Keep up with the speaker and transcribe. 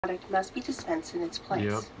product must be dispensed in its place.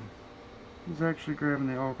 Yep. He's actually grabbing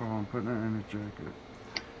the alcohol and putting it in his jacket.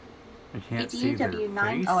 I can't see their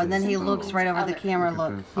faces. Oh, and then he looks right over the camera.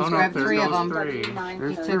 Look, he's grabbed there 3 of goes them. 3. There's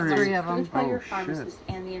He took 3 of them. Approved by your Oh, pharmacist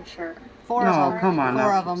shit. and the insurer. 4 of No, them. come on 4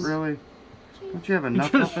 now. of them. Really? Don't you have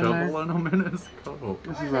enough Just up in there? shoveling them in his coat.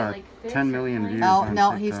 This is our 10 million views Oh, on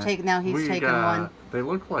no, TikTok. he's taken. Now he's taken one. They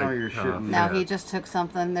look like. Oh, you're shitting me. Now he fit. just took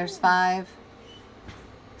something. There's 5,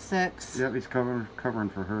 6. Yep, he's covering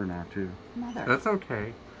for her now, too. Mother. That's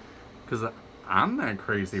okay, because I'm that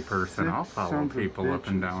crazy person. I'll Six follow sons of people up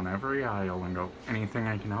and bitches. down every aisle and go, anything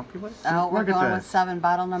I can help you with? Oh, we're Look at going that. with 7.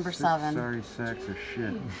 Bottle number 6 7. sorry sacks of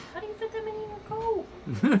shit. How do you fit them in your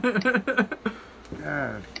coat?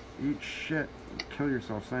 God, eat shit. Kill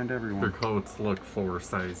yourself. Send Their everyone. coats look 4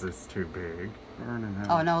 sizes too big. Burn in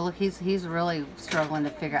hell. Oh no, look, he's really struggling to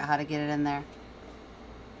figure out how to get it in there.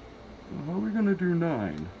 How are we gonna do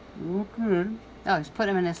 9? Okay. Oh, he's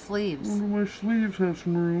putting him in his sleeves. Wonder my sleeves have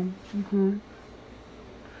some room. Okay.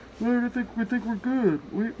 Well, we think we're good.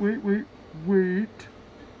 Wait.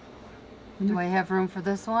 Do I have room for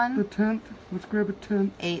this The one? 10th. Let's grab a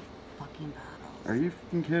 10th. 8 fucking bottles. Are you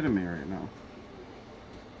fucking kidding me right now?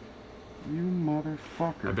 You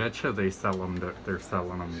motherfucker. I bet you they sell them. They're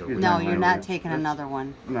selling them. Excuse me. No, Yeah, you're yeah, not yeah. taking That's- another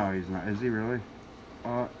one. No, he's not. Is he really?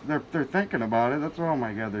 They're thinking about it. That's oh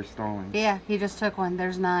my god, they're stalling. Yeah, he just took one.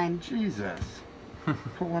 There's 9. Jesus.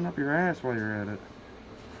 Put one up your ass while you're at it.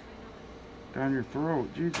 Down your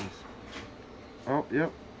throat. Jesus. Oh,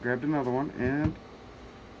 yep. Grabbed another one. And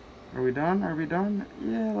are we done? Are we done?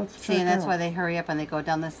 Yeah, let's check See, and that's out. why they hurry up and they go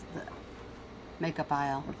down this makeup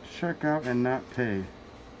aisle. Let's check out and not pay.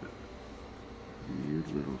 You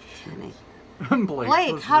little shit.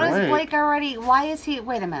 Blake, was how does Blake. Blake already? Why is he?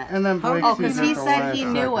 Wait a minute. And then Blake Oh, sees because it he the said he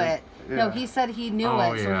last knew second. it. Yeah. No, he said he knew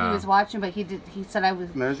Oh, it, so yeah. he was watching. But he did. He said I was.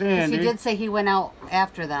 There's 'cause Andy. he did say he went out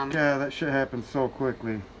after them. Yeah, that shit happened so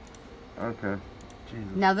quickly. Okay.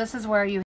 Jesus. Now this is where you